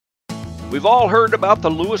We've all heard about the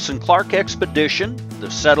Lewis and Clark expedition, the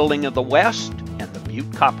settling of the West, and the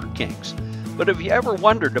Butte Copper Kings. But have you ever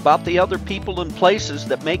wondered about the other people and places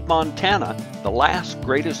that make Montana the last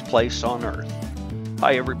greatest place on Earth?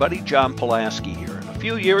 Hi everybody, John Pulaski here. And a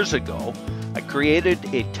few years ago, I created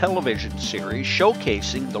a television series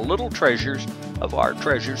showcasing the little treasures of our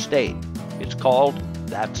treasure state. It's called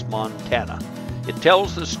That's Montana. It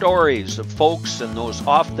tells the stories of folks in those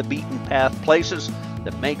off-the-beaten-path places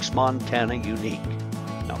that makes Montana unique.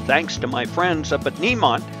 Now, thanks to my friends up at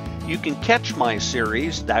Nemont, you can catch my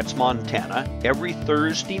series, That's Montana, every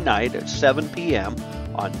Thursday night at 7 p.m.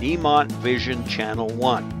 on Nemont Vision Channel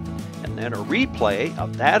 1, and then a replay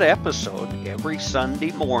of that episode every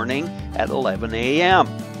Sunday morning at 11 a.m.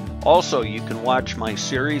 Also, you can watch my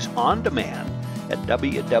series on demand at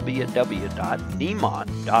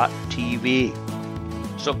www.nemont.tv.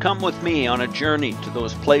 So come with me on a journey to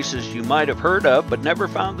those places you might have heard of but never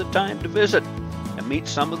found the time to visit, and meet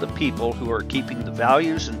some of the people who are keeping the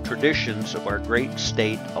values and traditions of our great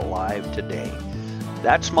state alive today.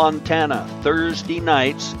 That's Montana, Thursday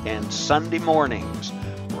nights and Sunday mornings,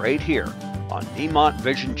 right here on Nemont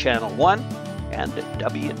Vision Channel 1 and at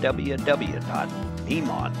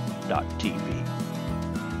www.nemont.tv.